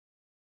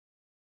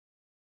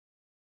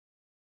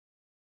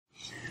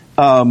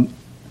Rab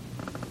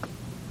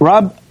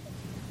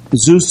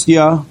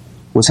Zustia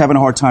was having a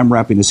hard time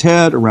wrapping his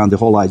head around the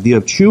whole idea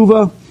of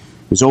tshuva.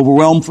 He was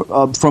overwhelmed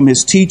from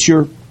his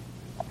teacher,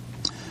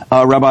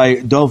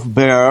 Rabbi Dov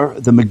Ber,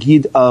 the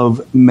Magid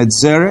of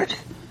Medzerich.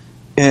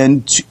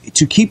 And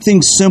to keep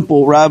things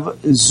simple, Rav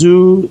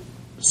Zustia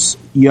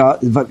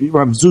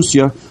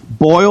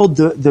boiled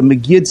the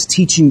Megid's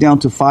teaching down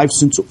to 5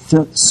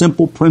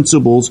 simple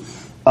principles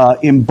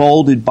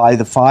emboldened by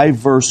the 5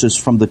 verses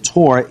from the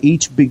Torah,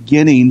 each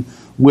beginning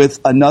with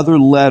another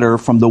letter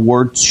from the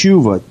word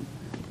tshuva,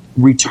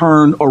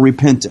 return or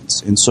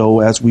repentance. And so,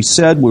 as we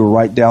said, we'll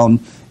write down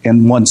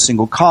in one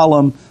single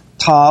column,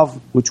 tav,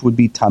 which would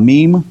be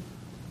tamim,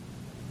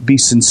 be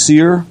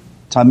sincere,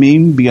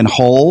 tamim, being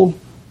whole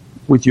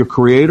with your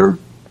Creator,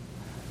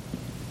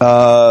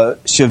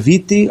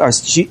 shaviti,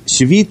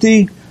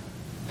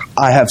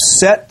 I have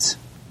set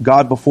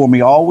God before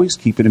me always,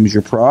 keeping Him as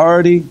your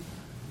priority.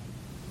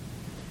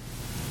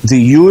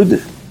 The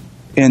yud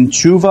in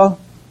tshuva,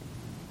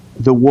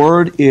 the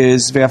word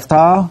is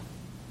ve'aftah,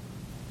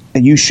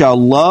 and you shall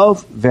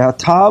love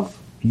ve'atav,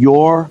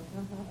 your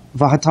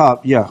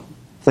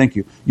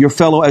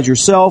fellow as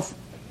yourself.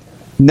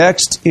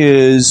 Next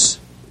is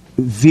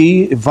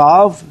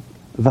vav,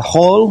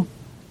 v'chol,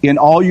 in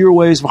all your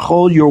ways,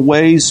 v'chol, your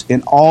ways,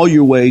 in all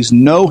your ways,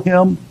 know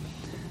Him.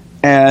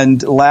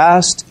 And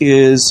last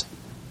is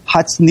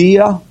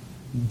hatzniya,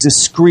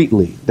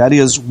 discreetly. That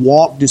is,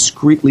 walk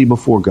discreetly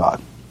before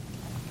God.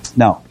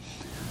 Now,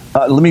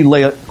 let me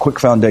lay a quick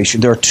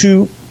foundation. There are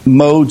 2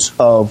 modes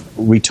of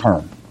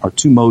return, or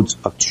 2 modes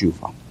of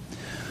tshuva.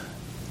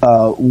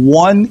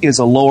 One is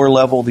a lower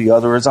level, the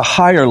other is a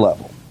higher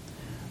level.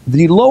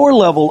 The lower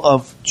level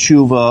of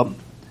tshuva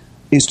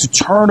is to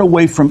turn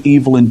away from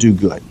evil and do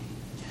good.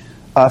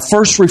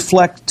 First,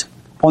 reflect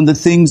on the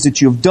things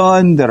that you have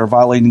done that are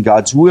violating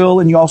God's will,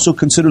 and you also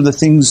consider the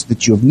things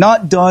that you have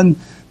not done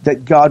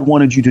that God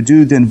wanted you to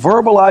do. Then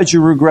verbalize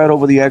your regret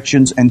over the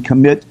actions and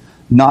commit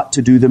not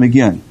to do them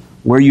again.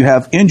 Where you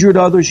have injured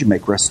others, you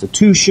make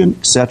restitution,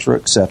 etc.,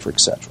 etc.,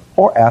 etc.,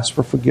 or ask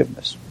for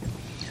forgiveness.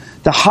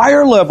 The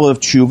higher level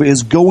of tshuva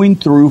is going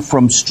through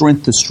from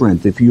strength to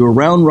strength. If you're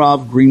around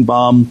Rav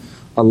Greenbaum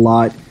a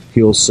lot,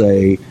 he'll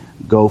say,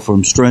 go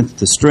from strength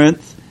to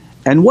strength.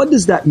 And what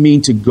does that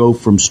mean, to go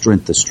from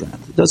strength to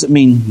strength? It doesn't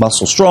mean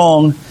muscle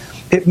strong.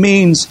 It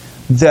means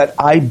that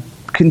I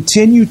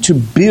continue to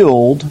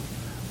build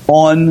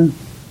on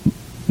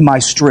my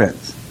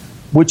strength,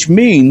 which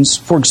means,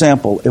 for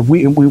example, if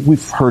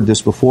we've heard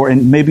this before,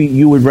 and maybe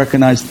you would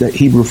recognize the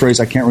Hebrew phrase,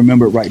 I can't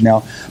remember it right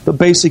now, but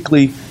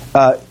basically,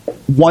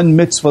 one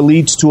mitzvah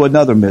leads to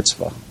another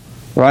mitzvah,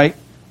 right?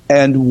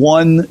 And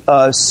one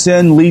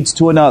sin leads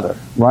to another,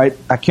 right?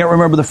 I can't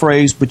remember the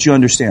phrase, but you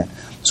understand.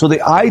 So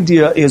the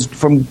idea is,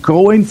 from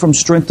going from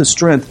strength to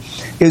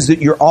strength, is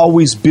that you're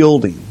always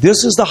building.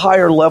 This is the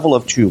higher level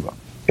of tshuva.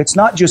 It's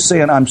not just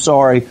saying, I'm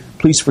sorry,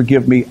 please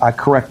forgive me, I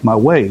correct my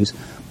ways.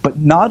 But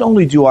not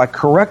only do I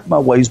correct my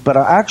ways, but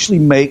I actually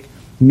make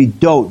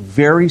midot,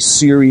 very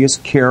serious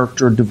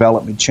character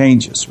development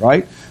changes,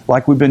 right?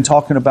 Like we've been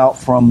talking about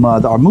from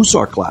our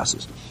Musar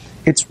classes.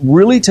 It's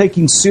really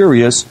taking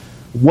serious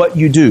what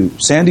you do.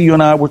 Sandy, you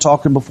and I were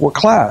talking before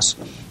class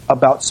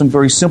about some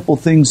very simple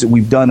things that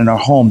we've done in our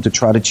home to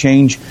try to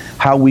change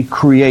how we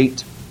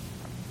create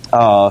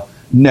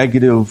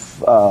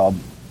negative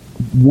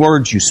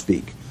words you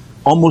speak.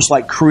 Almost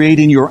like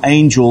creating your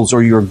angels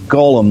or your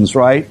golems,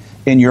 right,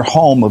 in your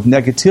home of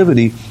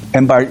negativity.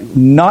 And by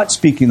not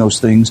speaking those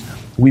things,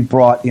 we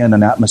brought in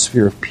an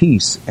atmosphere of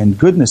peace and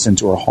goodness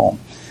into our home.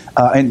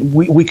 And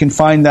we can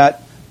find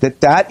that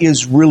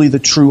is really the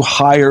true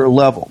higher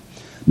level.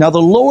 Now,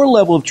 the lower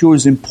level of tshuva,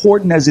 as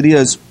important as it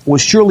is,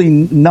 was surely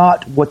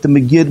not what the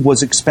Megid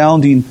was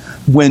expounding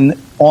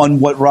on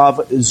what Rav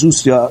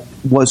Zustia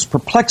was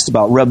perplexed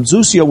about. Rav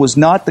Zustia was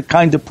not the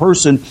kind of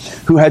person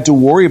who had to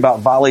worry about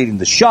violating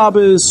the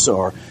Shabbos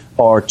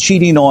or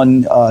cheating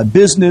on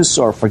business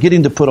or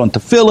forgetting to put on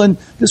tefillin.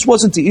 This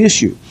wasn't the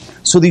issue.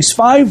 So these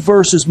 5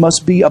 verses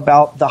must be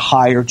about the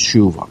higher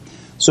tshuva.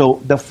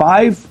 So the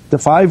five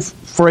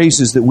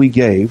phrases that we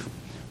gave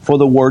for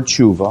the word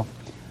tshuva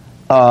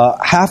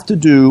have to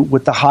do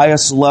with the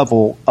highest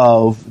level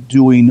of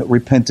doing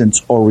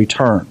repentance or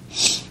return.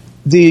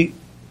 The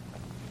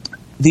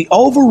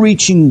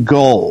overreaching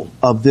goal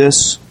of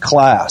this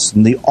class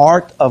and the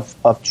art of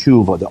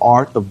tshuva, the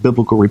art of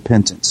biblical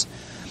repentance,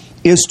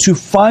 is to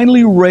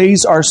finally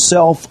raise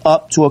ourselves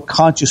up to a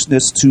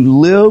consciousness to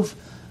live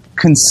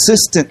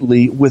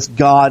consistently with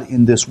God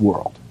in this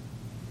world.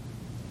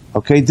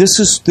 Okay, this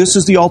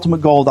is the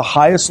ultimate goal. The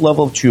highest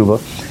level of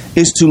tshuva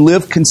is to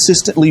live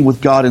consistently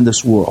with God in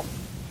this world.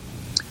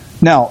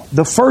 Now,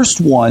 the first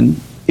one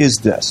is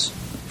this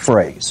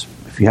phrase.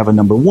 If you have a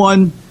number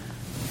 1,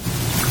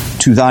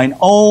 to thine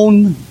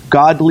own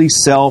godly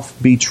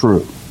self be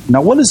true.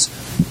 Now, what is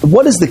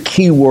the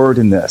key word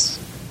in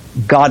this?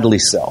 Godly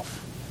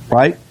self,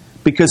 right?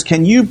 Because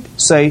can you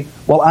say,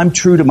 well, I'm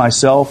true to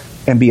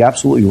myself and be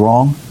absolutely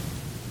wrong?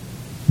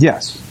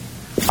 Yes.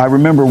 I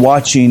remember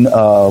watching, and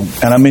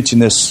I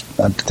mentioned this,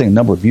 I think, a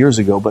number of years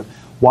ago, but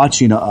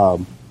watching a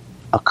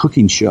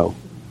cooking show,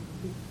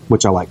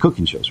 which I like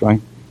cooking shows,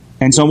 right?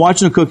 And so I'm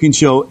watching a cooking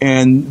show,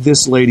 and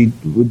this lady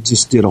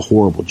just did a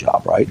horrible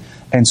job, right?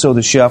 And so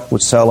the chef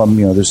would tell them,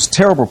 there's a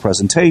terrible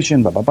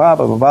presentation, blah, blah, blah,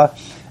 blah, blah, blah.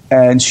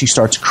 And she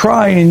starts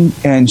crying,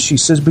 and she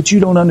says, but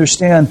you don't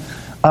understand.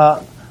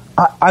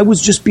 I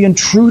was just being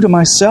true to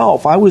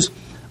myself.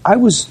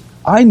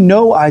 I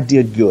know I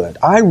did good.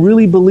 I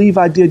really believe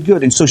I did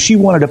good. And so she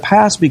wanted to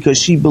pass because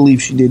she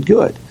believed she did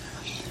good.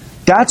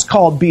 That's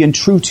called being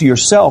true to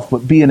yourself,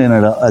 but being in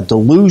a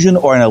delusion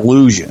or an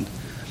illusion.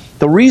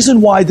 The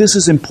reason why this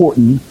is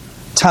important,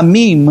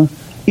 tamim,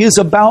 is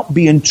about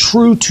being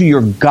true to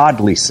your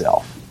godly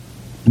self.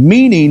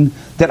 Meaning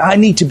that I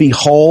need to be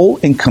whole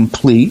and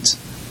complete.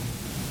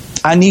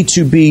 I need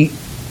to be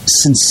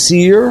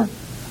sincere.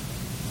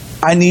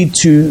 I need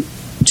to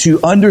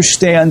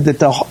understand that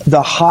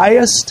the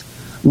highest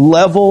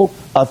level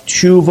of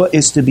tshuva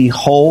is to be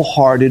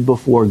wholehearted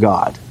before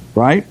God,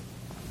 right?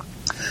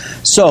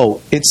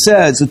 So it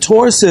says, the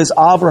Torah says,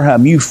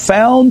 Avraham, you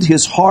found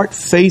his heart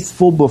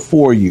faithful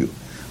before you,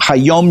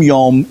 Hayom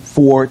Yom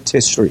for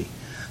Tishri.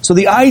 So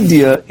the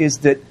idea is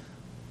that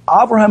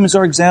Abraham is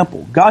our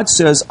example. God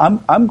says,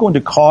 I'm going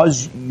to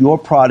cause your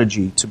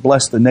prodigy to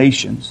bless the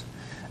nations.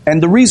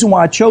 And the reason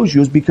why I chose you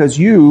is because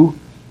you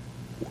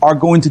are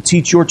going to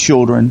teach your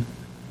children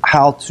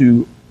how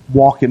to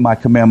walk in my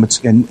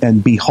commandments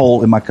and be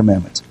whole in my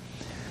commandments.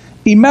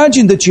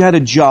 Imagine that you had a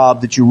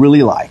job that you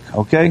really like,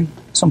 okay?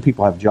 Some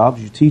people have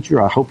jobs. You're a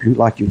teacher. I hope you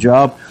like your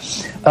job.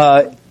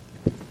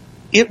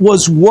 It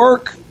was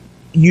work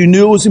you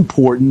knew it was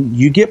important.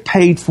 You get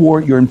paid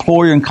for it. Your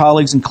employer and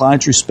colleagues and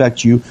clients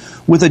respect you.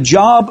 With a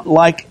job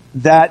like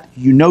that,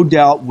 you no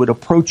doubt would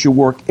approach your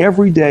work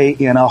every day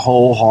in a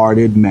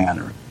wholehearted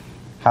manner.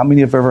 How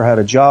many have ever had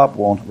a job,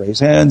 won't raise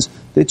hands,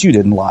 that you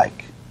didn't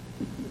like?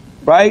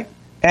 Right?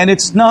 And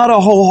it's not a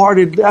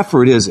wholehearted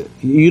effort, is it?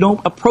 You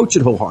don't approach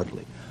it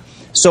wholeheartedly.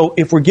 So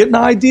if we're getting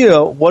an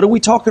idea, what are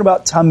we talking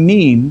about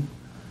tamim?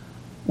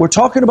 We're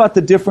talking about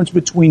the difference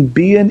between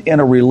being in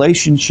a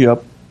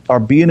relationship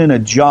or being in a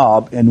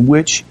job in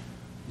which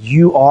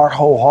you are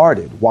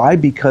wholehearted. Why?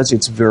 Because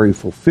it's very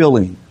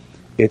fulfilling.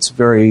 It's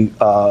very,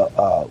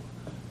 what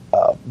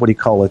do you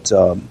call it?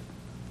 Say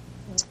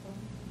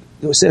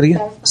it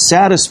again?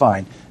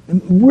 Satisfying.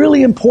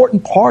 Really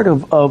important part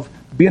of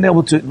being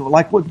able to,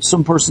 like what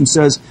some person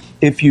says,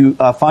 if you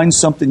find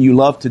something you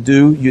love to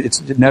do,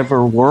 it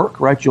never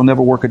work, right? You'll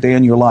never work a day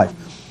in your life.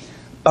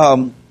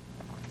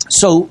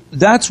 So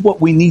that's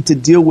what we need to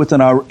deal with in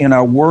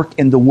our work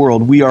in the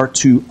world. We are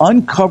to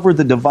uncover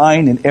the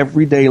divine in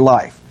everyday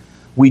life.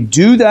 We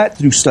do that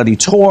through study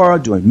Torah,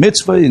 doing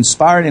mitzvah,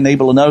 inspiring,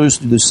 enabling others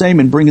to do the same,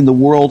 and bringing the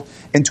world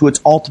into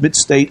its ultimate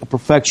state of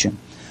perfection.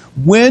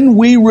 When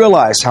we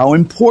realize how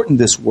important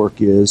this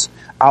work is,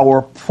 our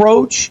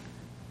approach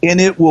in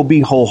it will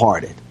be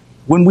wholehearted.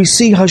 When we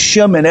see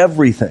Hashem in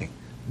everything,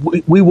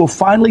 we will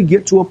finally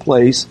get to a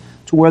place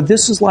to where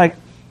this is like,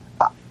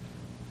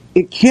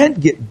 it can't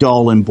get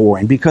dull and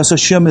boring because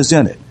Hashem is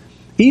in it.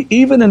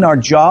 Even in our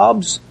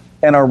jobs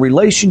and our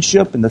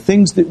relationship and the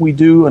things that we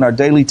do and our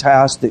daily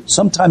tasks that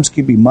sometimes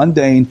can be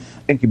mundane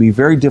and can be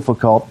very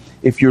difficult,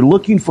 if you're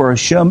looking for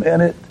Hashem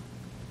in it,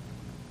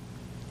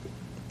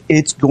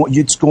 it's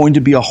going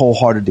to be a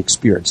wholehearted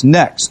experience.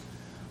 Next,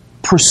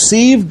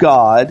 perceive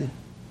God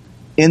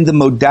in the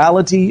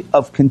modality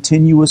of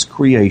continuous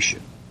creation.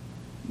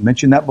 I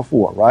mentioned that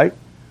before, right?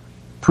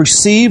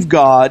 Perceive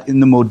God in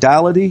the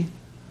modality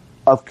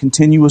of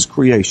continuous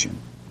creation.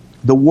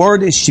 The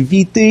word is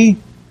shiviti.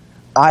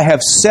 I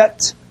have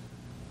set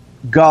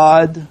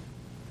God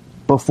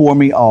before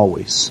me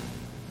always.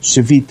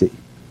 Shiviti.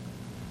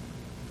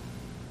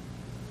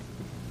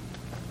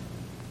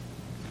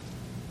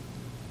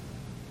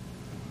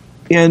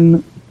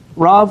 In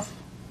Rav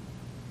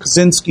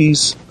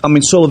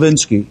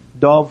Soloveitchik,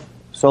 Dov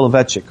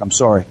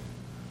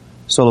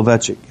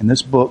Soloveitchik, in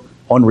this book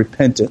on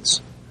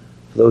repentance,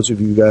 for those of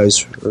you guys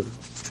who are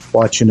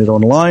watching it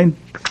online,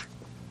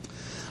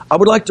 I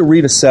would like to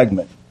read a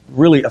segment.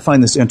 Really, I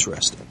find this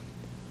interesting.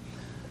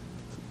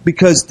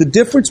 Because the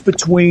difference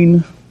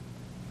between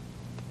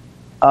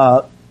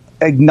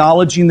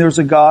acknowledging there's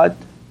a God,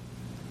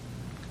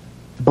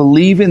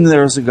 believing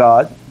there's a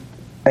God,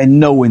 and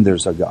knowing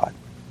there's a God.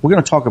 We're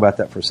going to talk about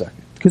that for a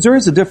second. Because there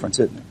is a difference,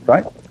 isn't it?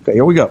 Right? Okay,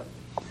 here we go.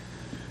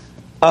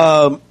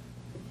 It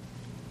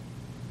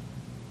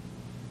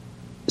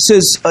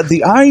says,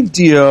 the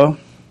idea,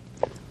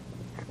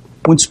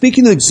 when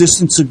speaking of the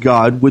existence of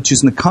God, which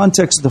is in the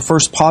context of the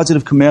first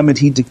positive commandment,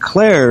 he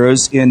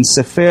declares in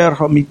Sefer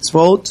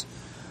HaMitzvot,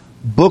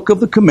 Book of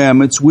the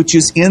Commandments, which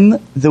is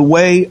in the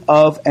way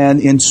of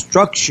an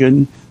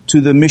instruction to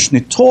the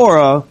Mishneh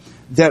Torah,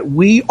 that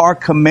we are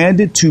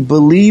commanded to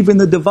believe in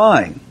the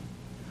divine.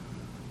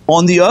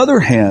 On the other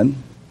hand,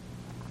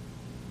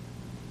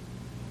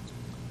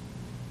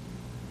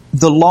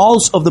 the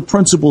laws of the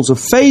principles of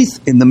faith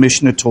in the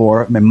Mishneh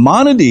Torah,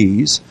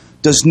 Maimonides,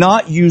 does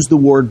not use the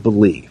word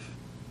believe,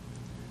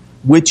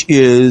 which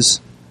is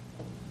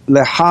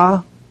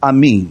leha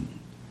amin,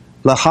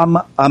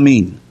 leha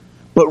amin,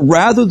 but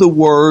rather the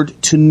word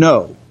to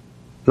know,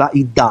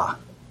 la'ida,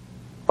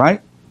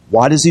 right?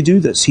 Why does he do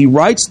this? He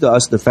writes to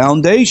us the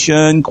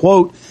foundation,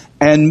 quote,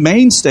 and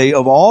mainstay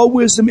of all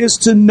wisdom is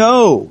to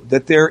know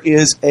that there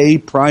is a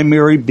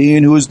primary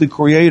being who is the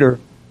creator.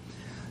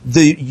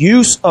 The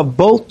use of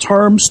both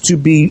terms to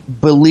be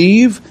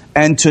believe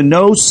and to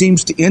know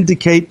seems to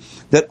indicate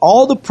that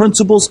all the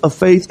principles of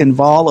faith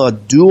involve a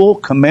dual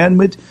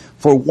commandment.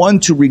 For one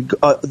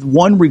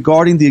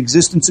regarding the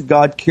existence of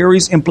God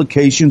carries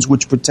implications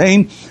which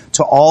pertain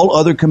to all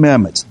other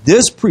commandments.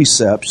 This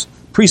precept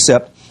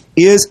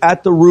is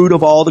at the root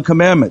of all the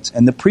commandments,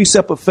 and the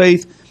precept of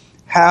faith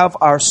have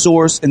our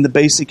source in the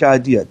basic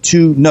idea,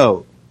 to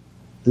know,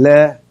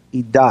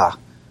 le'ida,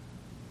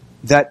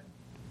 that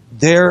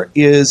there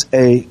is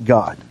a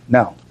God.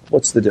 Now,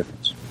 what's the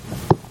difference?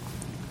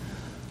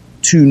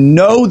 To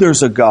know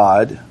there's a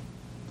God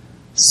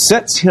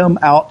sets him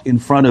out in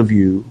front of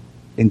you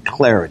in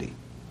clarity,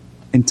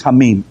 in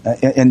tamim,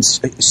 in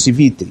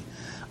siviti.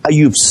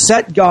 You've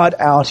set God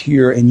out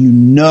here and you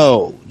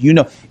know.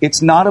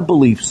 It's not a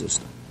belief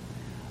system.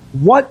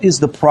 What is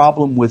the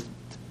problem with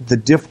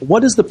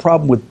what is the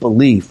problem with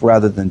belief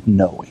rather than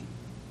knowing?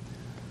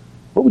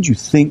 What would you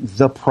think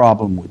the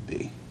problem would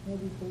be?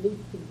 Maybe belief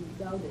can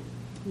be doubted.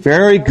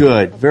 Very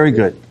good, very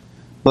good.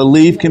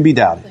 Belief can be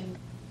doubted.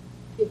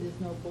 If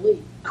there's no belief.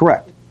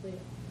 Correct.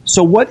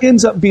 So what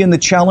ends up being the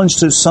challenge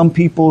to some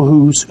people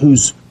who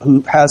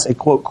has a,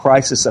 quote,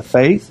 crisis of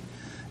faith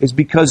is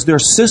because their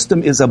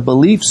system is a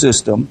belief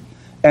system,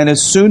 and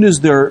as soon as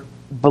their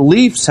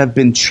beliefs have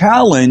been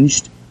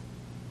challenged,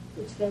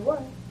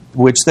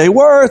 which they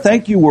were,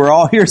 thank you, we're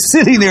all here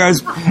sitting there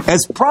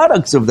as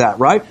products of that,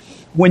 right?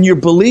 When your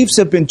beliefs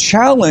have been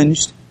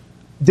challenged,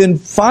 then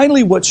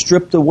finally what's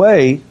stripped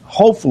away,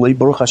 hopefully,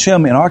 Baruch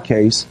Hashem in our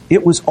case,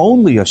 it was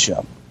only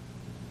Hashem.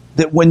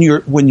 That when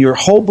your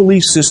whole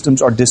belief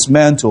systems are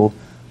dismantled,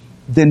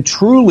 then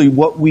truly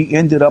what we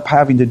ended up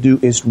having to do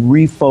is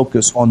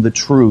refocus on the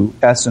true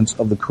essence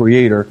of the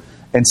Creator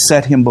and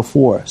set Him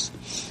before us.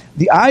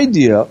 The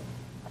idea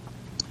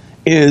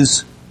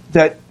is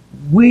that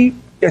we,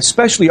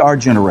 especially our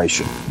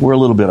generation, we're a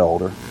little bit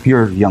older.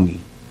 You're youngie.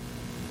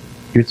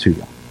 You're too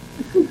young.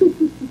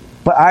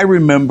 But I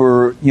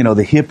remember, the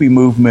hippie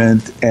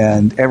movement,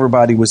 and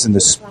everybody was in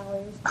this.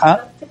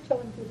 Huh?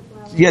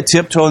 Yeah,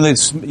 tiptoeing,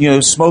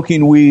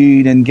 smoking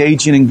weed,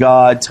 engaging in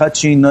God,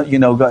 touching,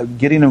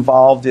 getting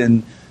involved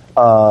in,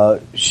 what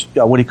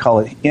do you call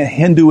it,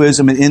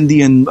 Hinduism and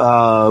Indian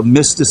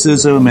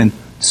mysticism, and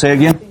say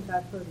again? I think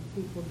I've heard of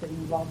people getting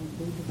involved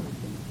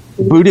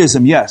in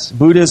Buddhism, yes,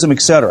 Buddhism,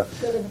 etc.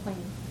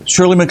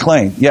 Shirley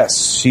MacLaine,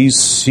 yes,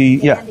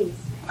 yeah. Andes.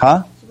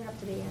 Huh? She went up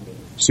to the Andes.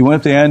 She went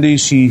up to the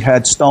Andes. She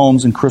had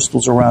stones and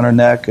crystals around her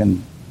neck,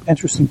 and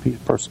interesting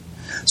person.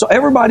 So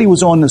everybody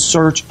was on the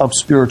search of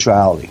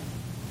spirituality.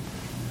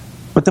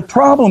 But the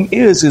problem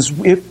is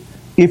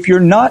if you're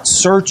not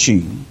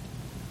searching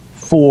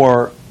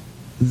for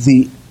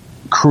the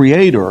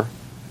Creator,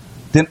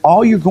 then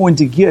all you're going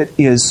to get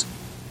is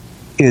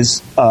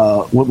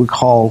what we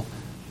call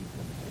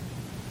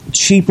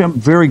cheap,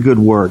 very good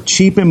word,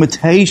 cheap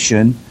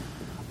imitation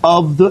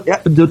of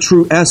the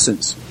true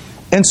essence.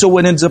 And so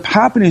what ends up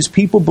happening is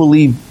people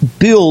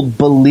build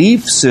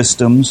belief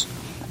systems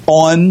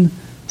on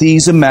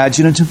these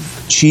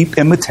imaginative, cheap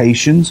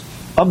imitations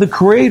of the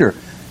Creator.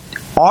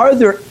 Are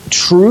there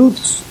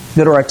truths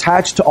that are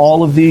attached to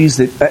all of these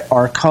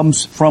that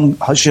comes from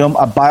Hashem?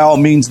 By all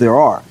means, there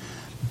are.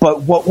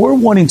 But what we're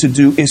wanting to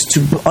do is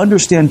to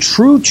understand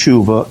true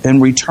tshuva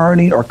and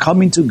returning or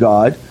coming to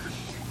God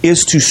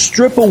is to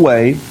strip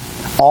away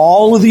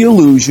all of the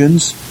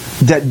illusions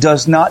that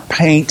does not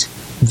paint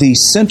the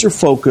center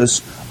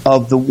focus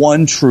of the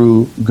one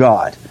true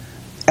God.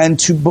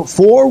 And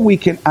before we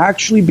can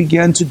actually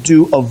begin to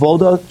do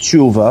avodah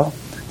tshuva,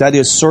 that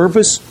is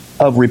service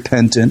of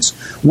repentance,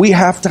 we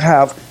have to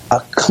have a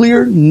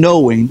clear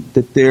knowing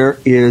that there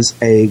is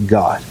a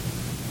God.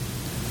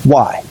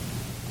 Why?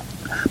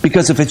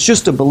 Because if it's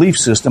just a belief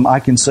system, I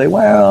can say,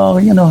 well,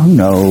 who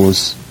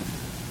knows?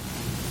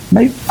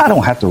 Maybe I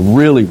don't have to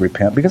really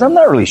repent because I'm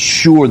not really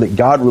sure that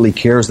God really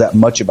cares that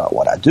much about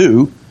what I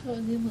do. Well,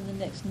 and then when the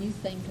next new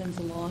thing comes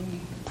along, you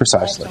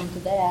precisely latch onto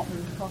that.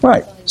 And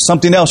right.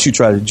 Something else you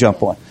try to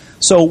jump on.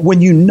 So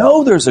when you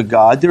know there's a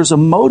God, there's a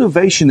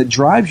motivation that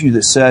drives you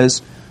that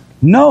says,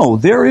 no,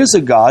 there is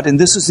a God, and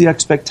this is the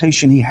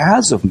expectation He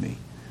has of me.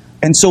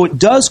 And so it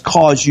does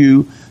cause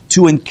you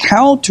to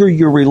encounter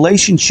your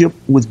relationship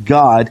with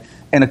God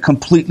in a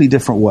completely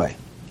different way.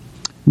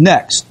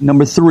 Next,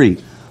 number 3,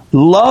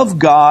 love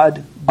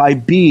God by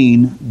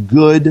being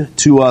good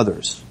to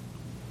others.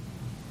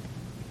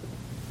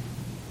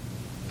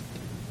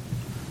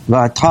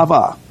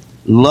 V'atava,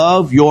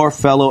 love your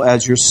fellow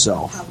as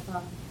yourself.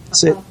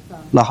 Say,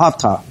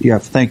 lahavta. Yeah,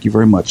 thank you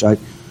very much. I'm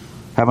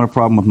having a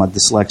problem with my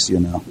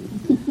dyslexia now.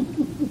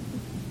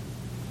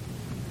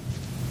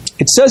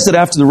 It says that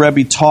after the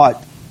Rebbe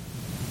taught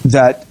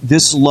that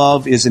this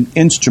love is an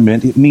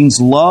instrument, it means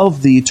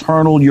love the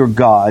eternal your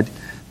God,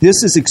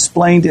 This is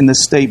explained in the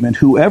statement,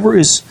 whoever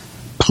is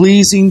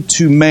pleasing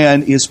to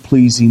man is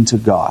pleasing to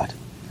God.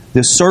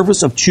 This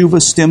service of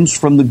tshuva stems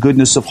from the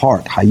goodness of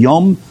heart.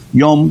 Hayom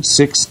Yom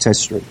 6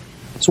 Teshri.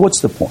 So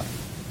what's the point?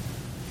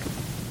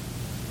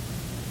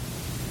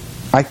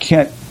 I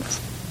can't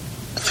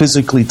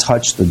physically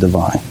touch the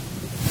divine.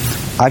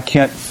 I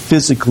can't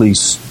physically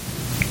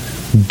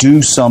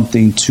do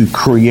something to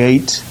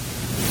create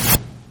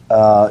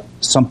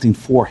something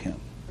for him.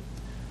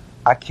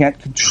 I can't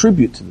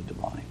contribute to the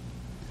divine.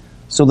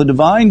 So the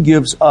divine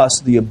gives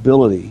us the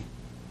ability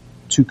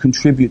to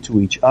contribute to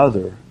each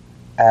other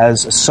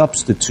as a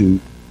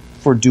substitute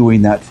for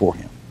doing that for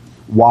him.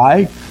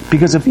 Why?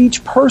 Because if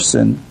each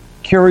person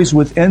carries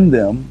within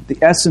them the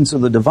essence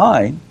of the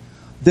divine,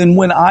 then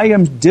when I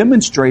am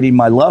demonstrating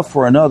my love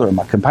for another,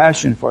 my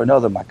compassion for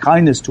another, my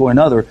kindness to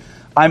another,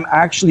 I'm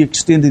actually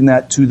extending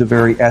that to the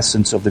very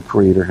essence of the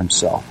Creator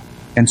himself.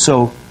 And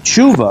so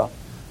tshuva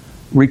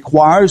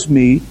requires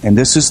me, and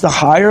this is the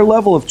higher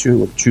level of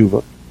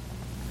tshuva,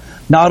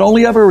 not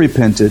only have I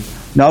repented,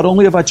 not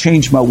only have I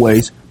changed my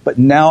ways, but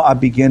now I'm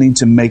beginning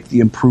to make the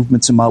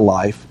improvements in my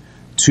life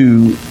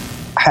to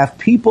have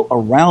people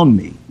around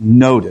me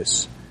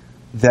notice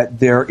that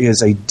there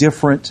is a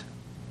different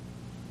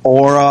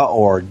aura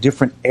or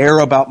different air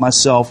about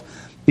myself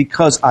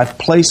because I've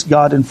placed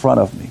God in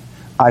front of me.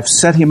 I've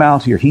set him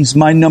out here. He's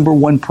my number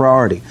one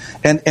priority.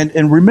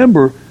 And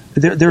remember,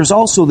 there's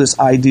also this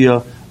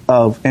idea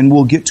of, and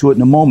we'll get to it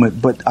in a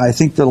moment, but I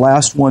think the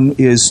last one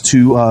is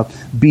to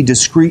be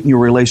discreet in your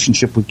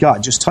relationship with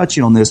God. Just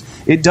touching on this,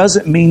 it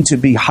doesn't mean to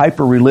be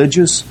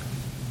hyper-religious.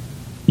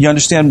 You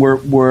understand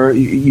where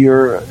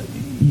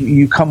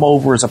you come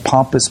over as a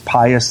pompous,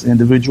 pious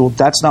individual?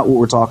 That's not what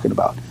we're talking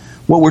about.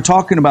 What we're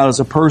talking about is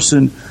a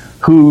person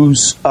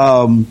whose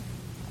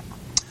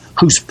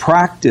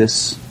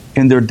practice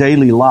in their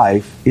daily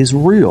life is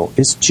real,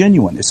 it's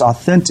genuine, it's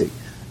authentic,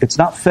 it's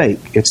not fake,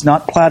 it's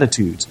not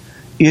platitudes.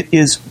 It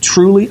is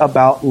truly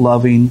about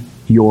loving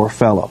your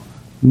fellow.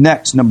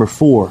 Next, number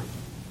 4.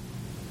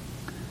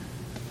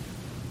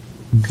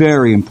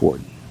 Very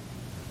important.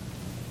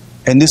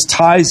 And this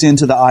ties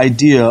into the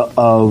idea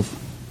of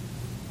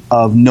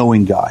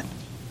knowing God.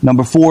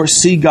 Number 4,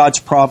 see God's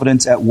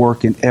providence at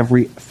work in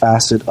every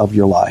facet of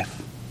your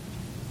life.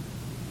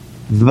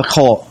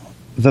 V'b'chol.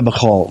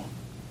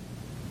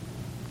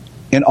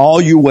 In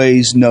all your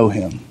ways, know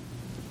him.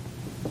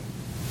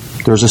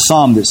 There's a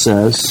psalm that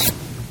says,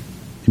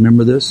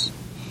 remember this?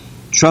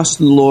 Trust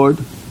in the Lord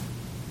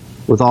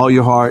with all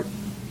your heart.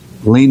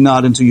 Lean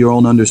not into your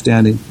own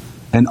understanding.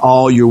 And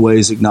all your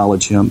ways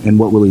acknowledge him. And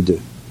what will he do?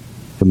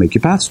 He'll make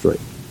your path straight.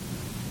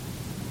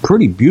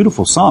 Pretty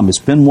beautiful psalm. It's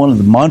been one of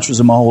the mantras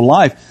of my whole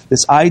life.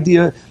 This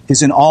idea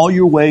is in all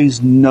your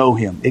ways, know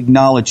him.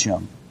 Acknowledge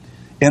him.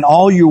 In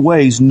all your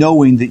ways,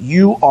 knowing that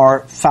you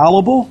are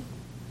fallible,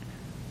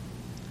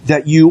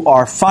 that you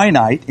are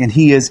finite, and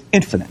he is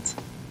infinite.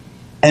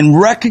 And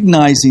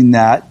recognizing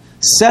that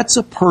sets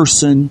a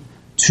person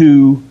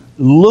to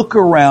look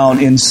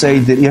around and say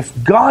that if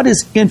God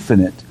is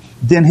infinite,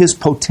 then his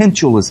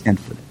potential is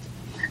infinite.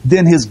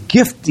 Then his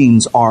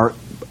giftings are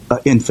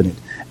infinite.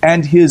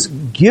 And his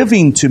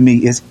giving to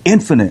me is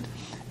infinite.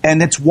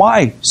 And it's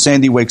why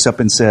Sandy wakes up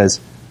and says,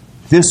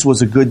 this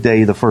was a good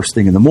day the first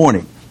thing in the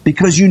morning.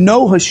 Because you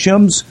know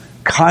Hashem's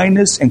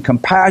kindness and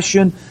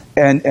compassion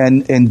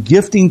and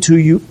gifting to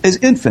you is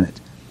infinite.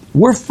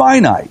 We're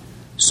finite.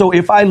 So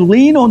if I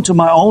lean onto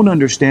my own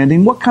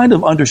understanding, what kind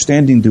of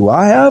understanding do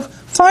I have?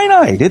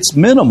 Finite. It's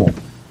minimal.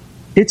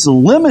 It's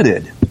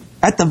limited.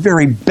 At the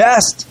very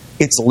best,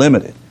 it's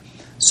limited.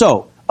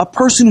 So a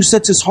person who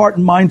sets his heart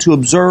and mind to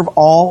observe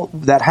all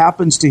that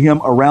happens to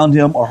him, around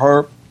him or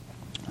her,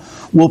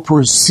 will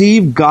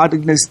perceive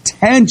godliness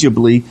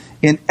tangibly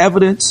in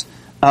evidence.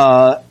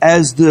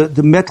 As the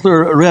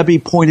Mettler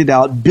Rebbe pointed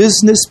out,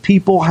 business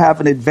people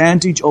have an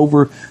advantage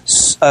over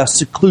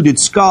secluded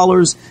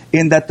scholars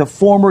in that the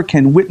former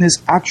can witness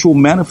actual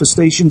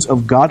manifestations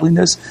of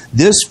godliness.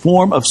 This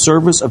form of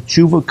service of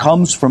tshuva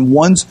comes from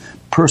one's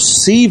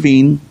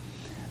perceiving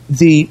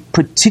the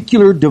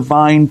particular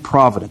divine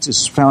providence.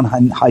 It's found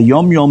in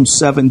Hayom Yom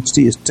 7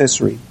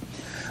 Teshri.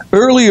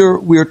 Earlier,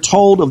 we are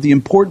told of the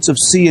importance of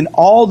seeing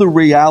all the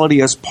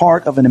reality as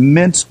part of an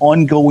immense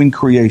ongoing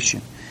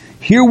creation.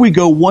 Here we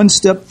go one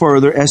step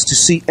further as to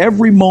see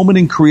every moment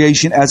in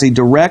creation as a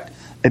direct,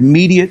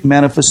 immediate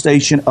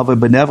manifestation of a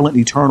benevolent,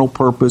 eternal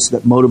purpose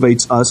that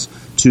motivates us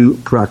to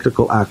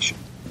practical action.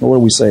 What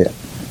do we say it?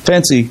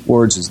 Fancy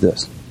words is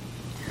this.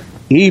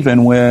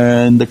 Even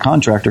when the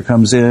contractor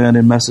comes in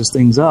and messes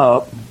things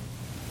up,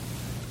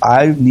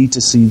 I need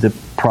to see the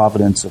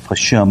providence of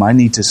Hashem. I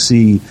need to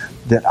see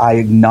that I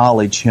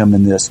acknowledge him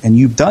in this. And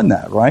you've done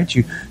that, right?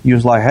 You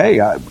was like, hey,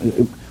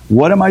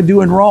 what am I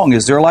doing wrong?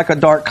 Is there like a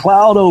dark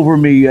cloud over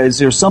me? Is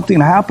there something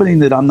happening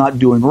that I'm not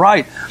doing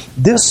right?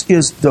 This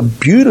is the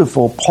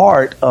beautiful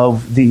part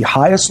of the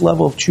highest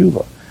level of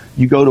tshuva.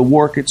 You go to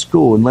work at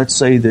school, and let's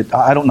say that,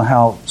 I don't know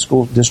how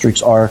school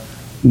districts are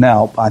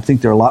now. I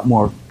think they're a lot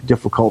more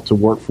difficult to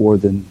work for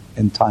than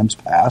in times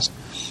past.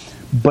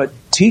 But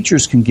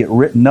teachers can get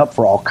written up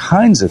for all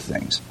kinds of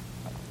things.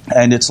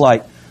 And it's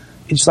like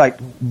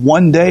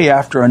one day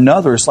after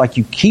another, it's like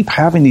you keep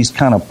having these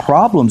kind of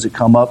problems that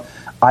come up.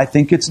 I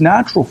think it's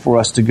natural for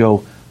us to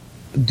go,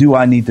 do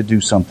I need to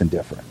do something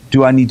different?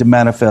 Do I need to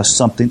manifest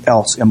something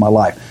else in my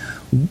life?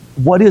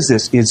 What is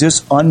this? Is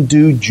this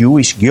undue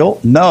Jewish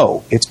guilt?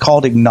 No. It's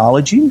called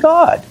acknowledging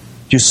God.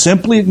 Just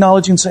simply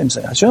acknowledging, saying,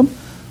 Hashem,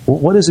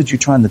 what is it you're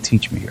trying to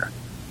teach me here?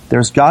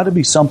 There's got to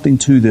be something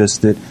to this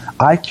that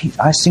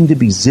I seem to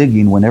be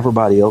zigging when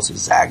everybody else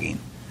is zagging.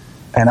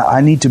 And I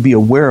need to be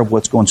aware of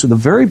what's going on. So the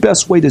very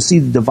best way to see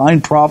the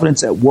divine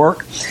providence at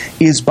work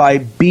is by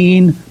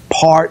being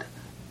part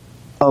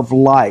of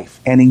life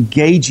and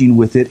engaging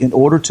with it in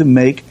order to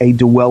make a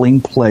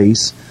dwelling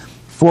place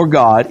for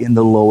God in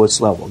the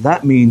lowest level.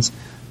 That means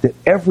that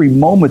every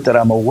moment that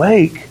I'm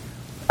awake,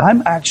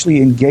 I'm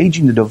actually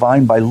engaging the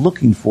divine by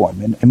looking for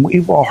Him. And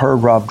we've all heard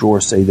Rav Dror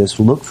say this,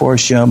 look for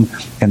Hashem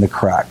in the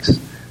cracks.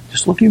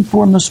 Just looking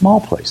for Him in the small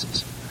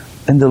places.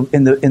 In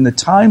the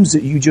times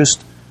that you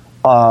just,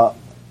 I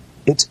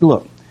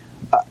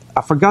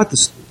forgot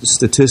the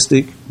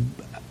statistic,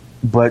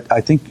 but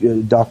I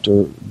think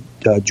Dr.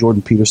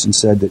 Jordan Peterson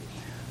said that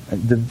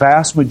the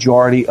vast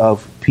majority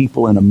of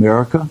people in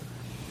America,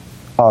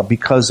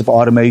 because of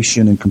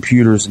automation and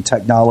computers and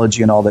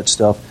technology and all that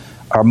stuff,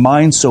 our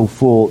mind's so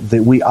full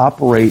that we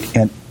operate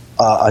in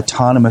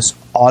autonomous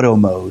auto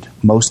mode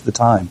most of the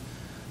time.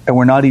 And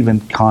we're not even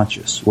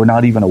conscious. We're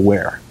not even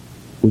aware.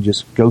 We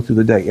just go through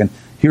the day. And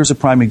here's a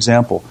prime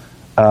example.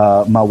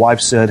 My wife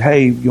said,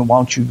 hey, why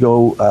don't you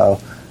go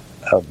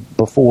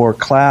before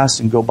class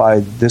and go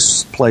by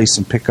this place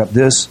and pick up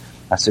this?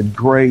 I said,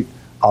 great,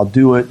 I'll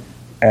do it.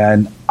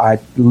 And I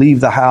leave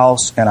the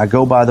house and I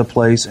go by the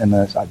place and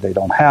they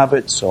don't have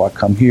it. So I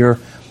come here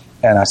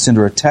and I send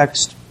her a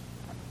text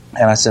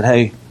and I said,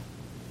 hey,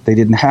 they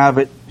didn't have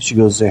it. She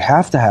goes, they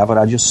have to have it.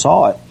 I just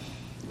saw it.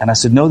 And I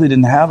said, no, they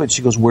didn't have it.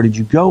 She goes, where did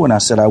you go? And I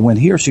said, I went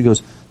here. She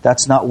goes,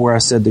 that's not where I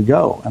said to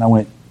go. And I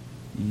went,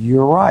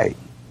 you're right.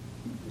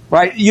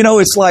 Right? You know,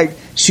 it's like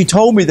she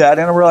told me that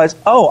and I realized,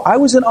 oh, I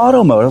was in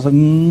auto mode. I was like,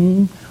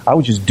 I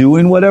was just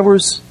doing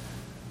whatever's.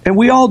 And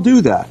we all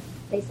do that.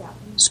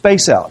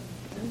 Space out.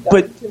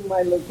 But to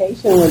my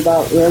location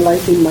without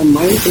realizing my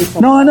mind is.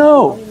 No, I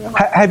know.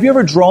 Have you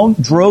ever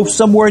drove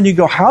somewhere and you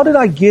go, how did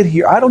I get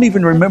here? I don't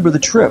even remember the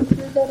trip.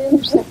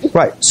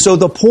 Right. So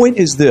the point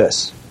is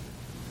this.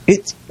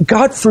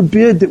 God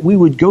forbid that we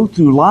would go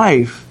through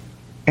life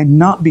and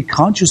not be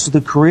conscious of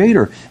the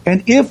Creator.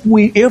 And if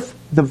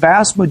the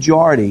vast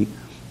majority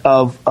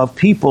of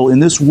people in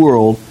this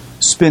world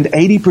spend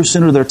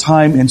 80% of their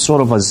time in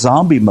sort of a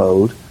zombie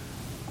mode,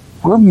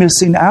 we're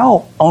missing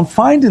out on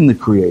finding the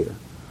Creator.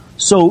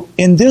 So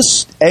in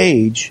this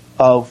age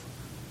of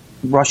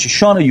Rosh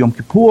Hashanah, Yom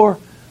Kippur,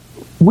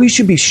 we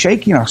should be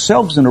shaking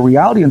ourselves into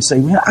reality and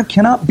say, man, I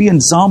cannot be in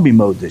zombie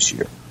mode this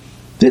year.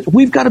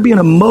 We've got to be in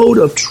a mode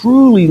of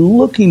truly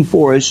looking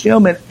for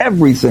Hashem in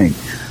everything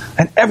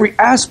and every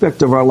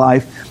aspect of our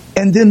life.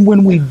 And then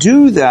when we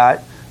do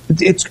that,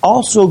 it's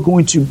also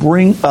going to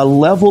bring a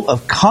level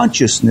of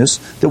consciousness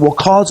that will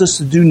cause us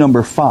to do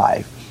number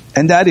 5.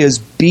 And that is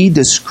be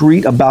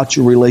discreet about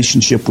your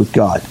relationship with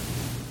God.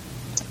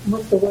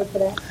 What's the word for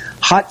that?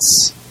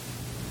 Hatz.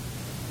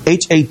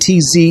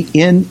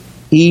 Hatzneia.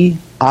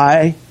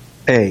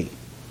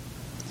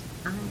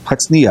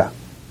 Hatzneia.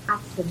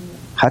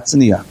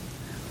 Hatzneia.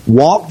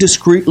 Walk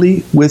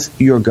discreetly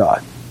with your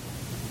God.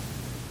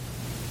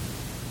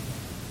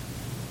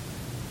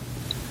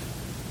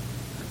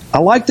 I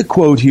like the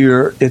quote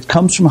here. It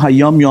comes from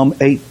Hayom Yom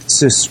 8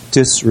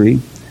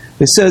 Tisri.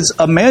 It says,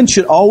 a man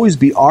should always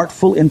be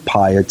artful in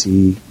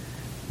piety.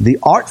 The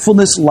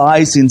artfulness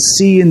lies in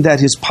seeing that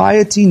his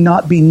piety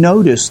not be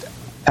noticed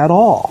at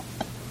all.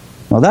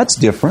 Now that's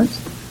different.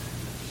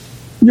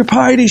 Your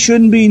piety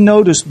shouldn't be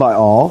noticed by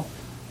all.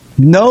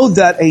 Know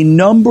that a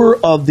number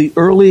of the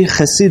early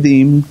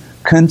Hasidim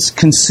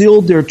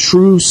concealed their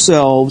true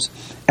selves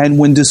and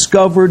when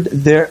discovered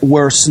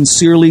were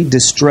sincerely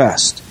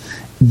distressed.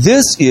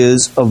 This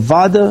is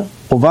Avada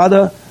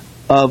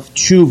of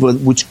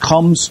Tshuva, which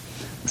comes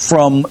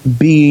from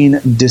being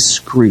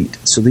discreet.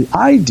 So the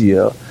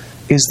idea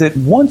is that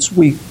once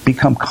we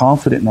become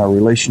confident in our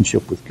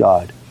relationship with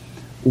God,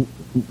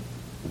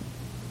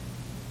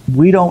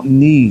 we don't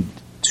need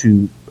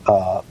to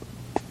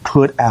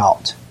put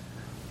out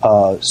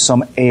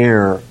some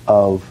air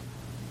of,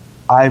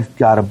 I've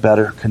got a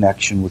better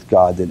connection with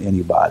God than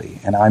anybody,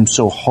 and I'm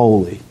so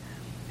holy,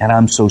 and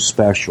I'm so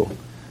special.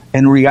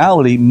 In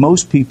reality,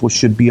 most people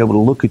should be able to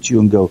look at you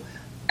and go,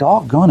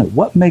 doggone it,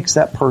 what makes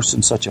that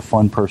person such a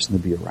fun person to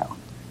be around?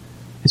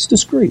 It's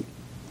discreet.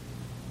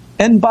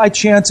 And by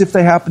chance, if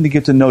they happen to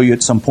get to know you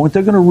at some point,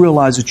 they're going to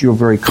realize that you're a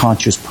very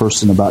conscious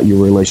person about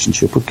your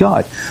relationship with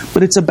God.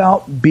 But it's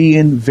about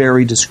being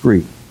very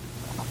discreet.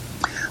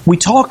 We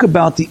talk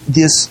about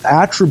this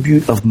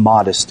attribute of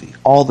modesty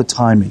all the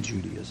time in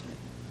Judaism.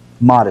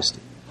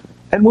 Modesty.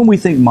 And when we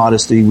think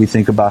modesty, we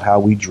think about how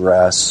we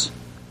dress,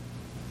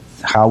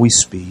 how we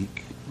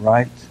speak,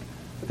 right?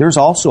 There's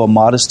also a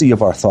modesty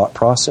of our thought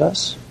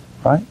process,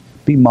 right?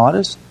 be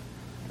modest.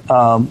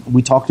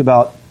 We talked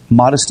about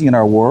modesty in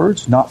our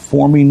words, not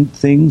forming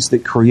things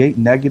that create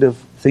negative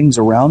things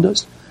around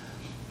us,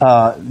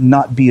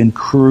 not being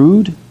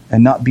crude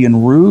and not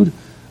being rude.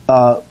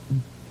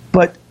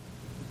 But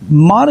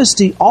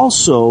modesty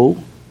also,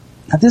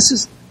 this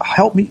is,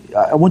 help me,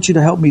 I want you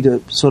to help me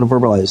to sort of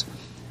verbalize.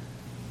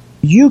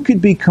 You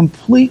could be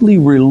completely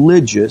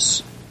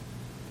religious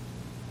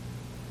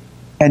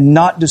and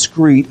not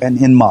discreet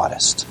and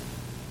immodest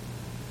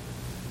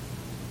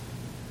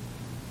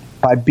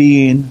by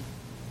being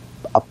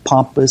a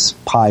pompous,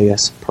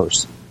 pious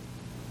person.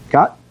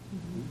 Got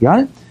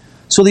it?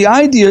 So the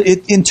idea,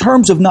 in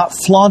terms of not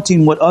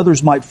flaunting what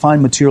others might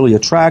find materially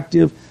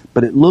attractive,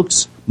 but it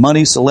looks,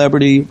 money,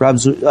 celebrity, Rav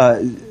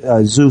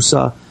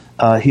Zusa,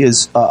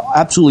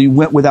 absolutely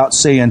went without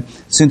saying,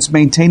 since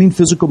maintaining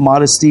physical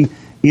modesty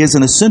is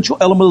an essential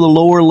element of the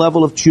lower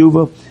level of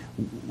tshuva,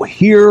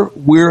 here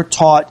we're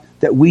taught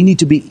that we need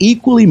to be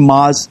equally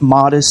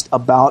modest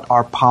about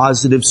our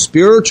positive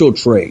spiritual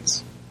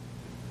traits.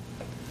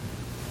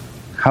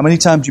 How many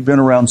times you've been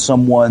around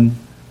someone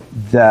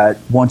that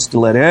wants to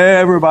let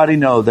everybody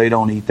know they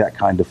don't eat that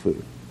kind of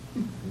food?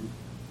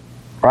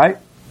 Right?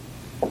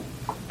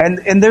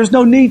 And there's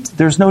no need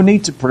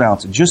to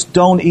pronounce it. Just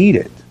don't eat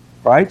it.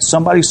 Right?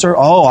 Somebody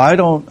I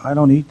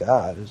don't eat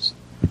that.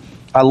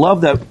 I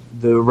love that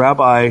the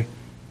rabbi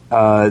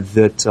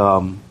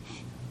that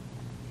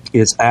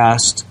is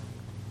asked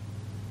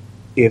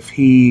if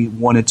he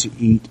wanted to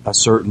eat a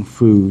certain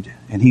food,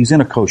 and he's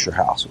in a kosher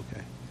house,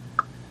 okay?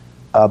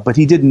 But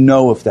he didn't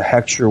know if the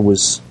hechsher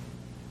was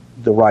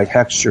the right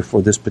hechsher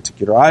for this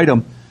particular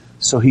item,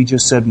 so he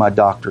just said, my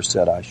doctor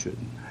said I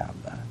shouldn't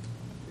have that.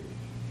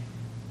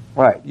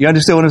 Right. You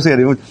understand what I'm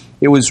saying?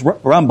 It was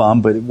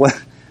Rambam,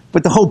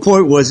 but the whole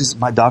point was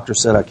my doctor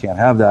said I can't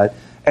have that.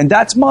 And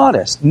that's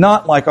modest.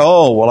 Not like,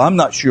 I'm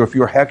not sure if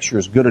your hechsher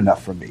is good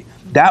enough for me.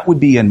 That would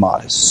be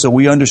immodest. So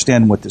we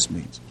understand what this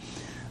means.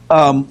 It's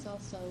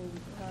also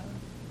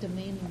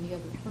demeaning the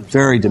other person.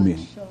 Very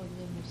demeaning.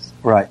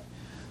 Right.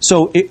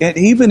 So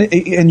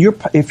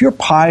if your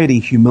piety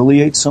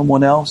humiliates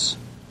someone else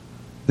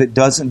that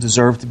doesn't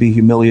deserve to be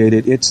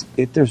humiliated,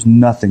 there's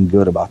nothing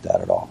good about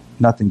that at all.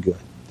 Nothing good.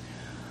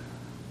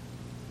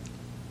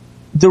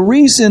 The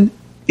reason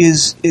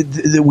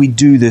that we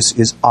do this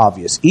is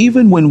obvious.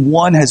 Even when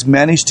one has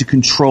managed to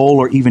control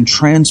or even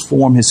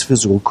transform his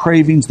physical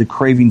cravings, the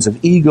cravings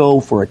of ego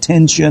for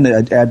attention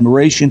and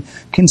admiration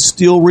can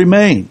still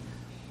remain.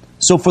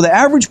 So for the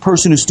average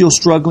person who's still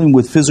struggling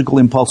with physical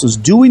impulses,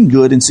 doing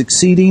good and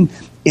succeeding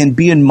in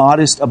being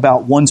modest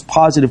about one's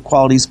positive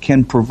qualities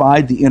can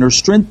provide the inner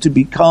strength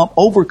to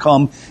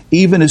overcome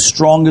even his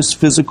strongest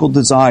physical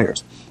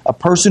desires. A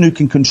person who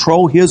can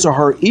control his or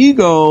her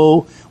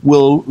ego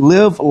will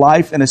live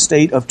life in a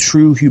state of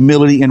true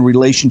humility in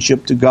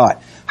relationship to God.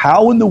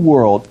 How in the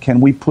world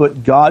can we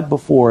put God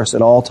before us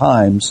at all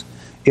times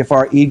if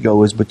our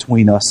ego is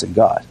between us and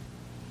God?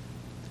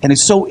 And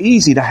it's so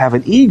easy to have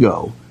an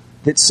ego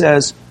that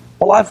says,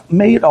 well, I've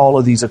made all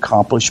of these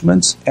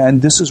accomplishments,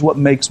 and this is what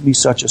makes me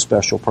such a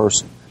special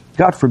person.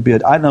 God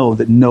forbid, I know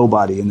that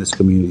nobody in this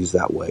community is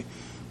that way.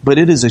 But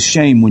it is a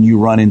shame when you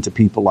run into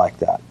people like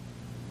that.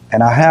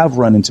 And I have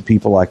run into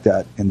people like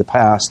that in the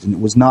past, and it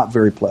was not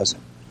very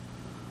pleasant.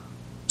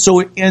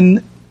 So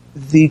in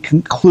the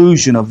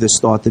conclusion of this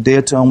thought, the Day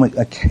of Atonement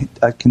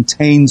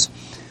contains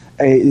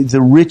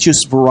the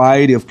richest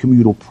variety of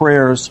communal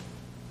prayers,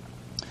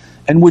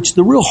 in which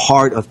the real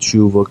heart of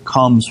tshuva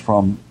comes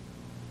from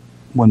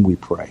when we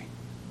pray.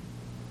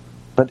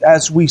 But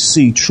as we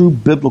see, true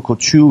biblical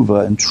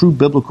tshuva and true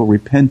biblical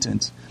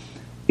repentance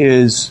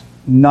is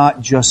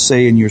not just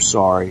saying you're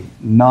sorry,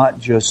 not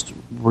just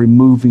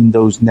removing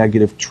those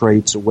negative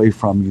traits away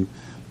from you,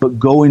 but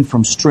going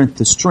from strength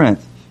to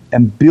strength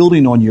and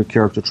building on your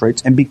character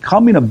traits and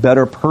becoming a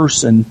better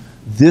person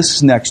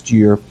this next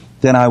year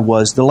than I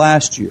was the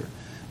last year.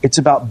 It's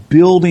about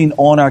building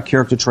on our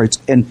character traits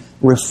and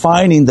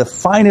refining the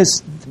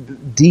finest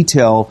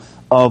detail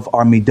of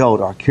our midot,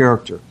 our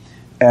character.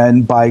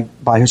 And by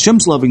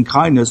Hashem's loving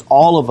kindness,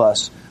 all of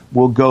us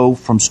will go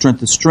from strength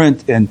to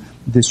strength, and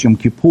this Yom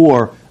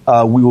Kippur,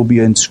 we will be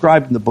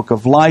inscribed in the book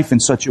of life in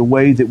such a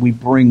way that we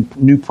bring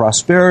new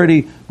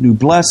prosperity, new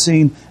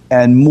blessing,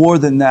 and more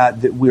than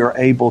that we are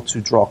able to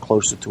draw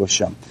closer to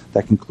Hashem.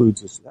 That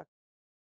concludes this.